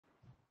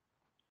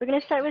We're going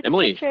to start with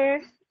Emily. the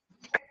picture.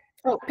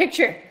 Oh,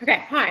 picture.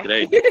 Okay, hi.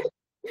 Today.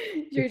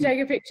 Should we take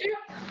a picture?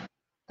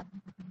 All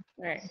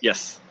right.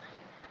 Yes.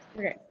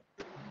 Okay.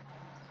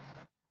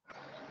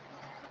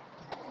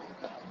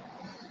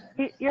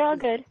 You're all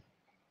good.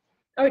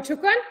 Oh, it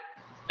took one?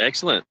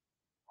 Excellent.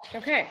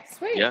 Okay,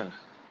 sweet. Yeah.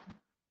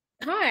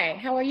 Hi,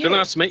 how are you? Really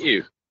nice to meet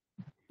you.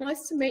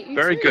 Nice to meet you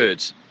Very too.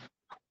 good.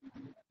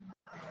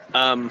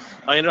 I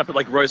ended up at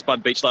like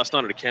Rosebud Beach last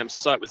night at a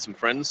campsite with some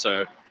friends,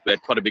 so we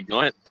had quite a big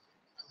night.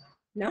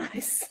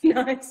 Nice,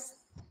 nice.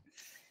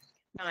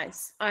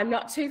 Nice. I'm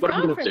not too What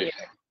have far you from been you.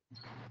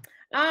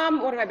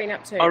 up What have I been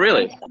up to? Oh,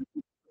 really?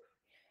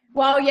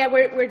 Well, yeah,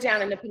 we're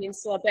down in the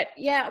peninsula, but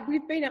yeah,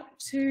 we've been up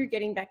to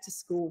getting back to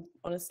school,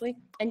 honestly,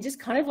 and just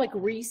kind of like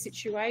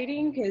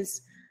resituating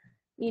because,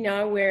 you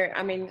know,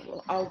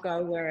 I'll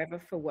go wherever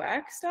for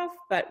work stuff,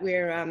 but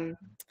we're,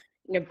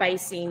 you know,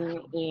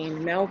 basing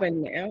in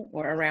Melbourne now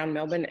or around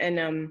Melbourne,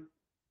 and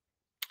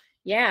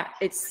yeah,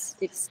 it's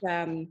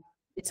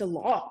a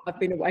lot. I've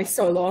been away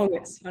so long.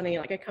 It's funny,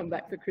 like I come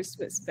back for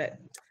Christmas, but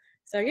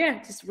so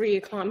yeah, just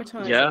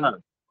reacclimatizing. Yeah.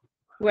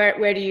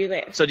 Where do you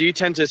live? So do you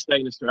tend to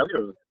stay in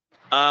Australia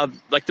or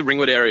like the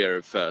Ringwood area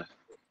of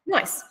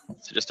Nice.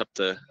 so just up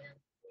to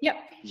Yep.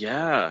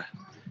 Yeah.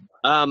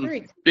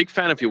 Very Big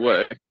fan of your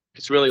work.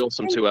 It's really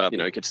awesome to you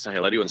know, get to say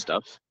hello to you and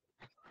stuff.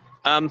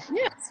 yeah,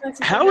 it's nice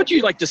to How would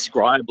you like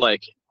describe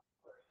like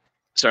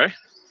sorry?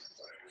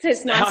 So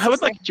it's nice How to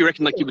would like say- do you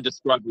reckon like you would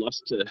describe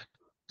Lust to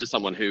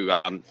someone who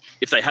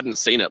if they hadn't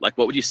seen it, like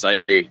what would you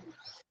say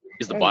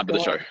is the Oh, vibe of the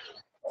show?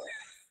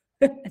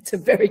 God. It's a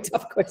very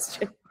tough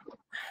question.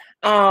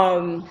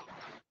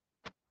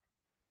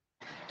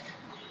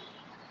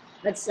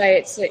 Let's say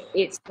it's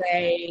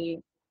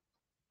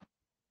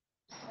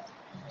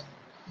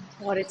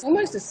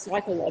almost a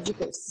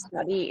psychological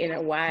study in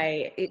a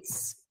way.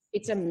 It's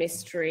a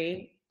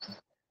mystery.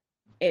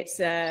 It's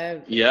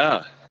a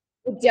Yeah.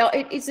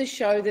 it's a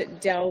show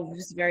that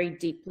delves very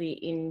deeply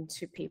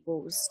into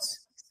people's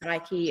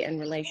psyche and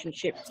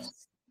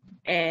relationships,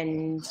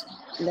 and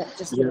not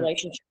just the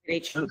relationship with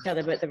each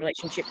other, but the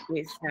relationship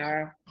with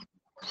our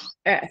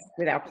Earth,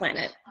 with our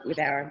planet, with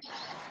our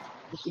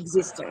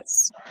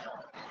existence.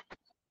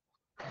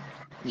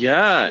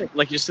 Yeah,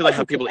 like you see like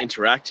how people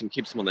interact and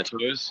keeps them on their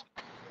toes.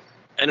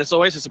 And it's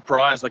always a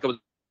surprise. Like I was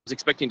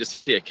expecting to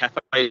see a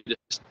cafe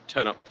just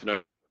turn up for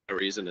no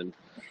reason, and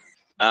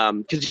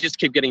because you just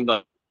keep getting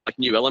the like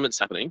new elements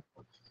happening.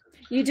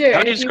 You do. How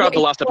would you describe the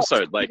last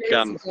episode? Like, if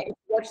you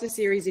watch the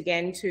series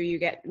again too, you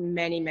get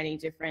many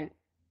different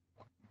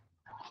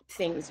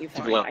things you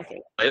find. I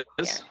think.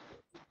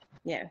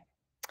 Yeah.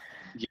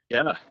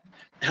 Yeah.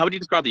 How would you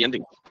describe the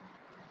ending?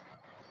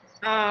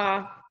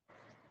 I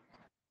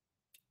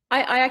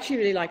actually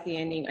really like the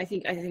ending. I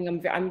think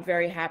I'm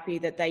very happy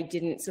that they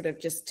didn't sort of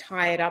just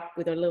tie it up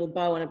with a little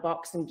bow in a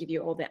box and give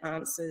you all the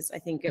answers. I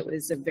think it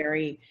was a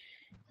very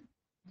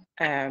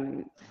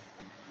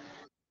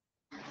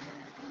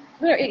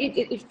no,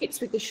 it fits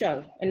with the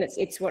show, and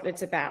it's what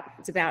it's about.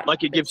 It's about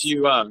like it gives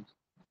you I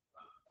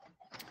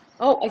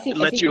think it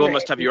lets you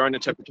almost have your own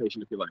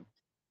interpretation if you like.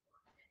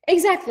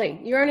 Exactly,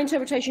 your own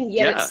interpretation.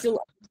 Yet Yeah. it still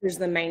answers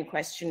the main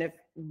question of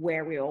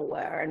where we all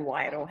were and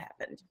why it all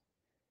happened.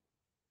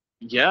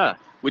 Yeah,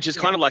 which is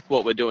kind of like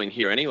what we're doing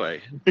here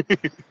anyway.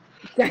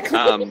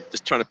 Exactly.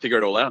 Just trying to figure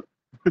it all out.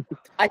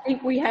 I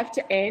think we have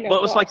to end. Well,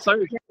 it was like so.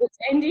 It's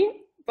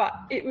ending, but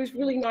it was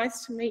really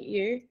nice to meet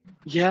you.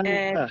 Yeah.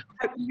 And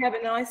hope you have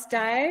a nice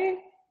day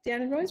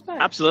down in Rosebud.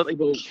 Absolutely.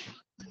 Well,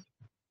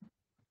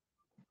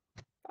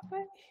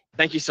 Bye.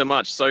 thank you so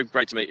much. So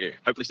great to meet you.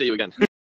 Hopefully see you again.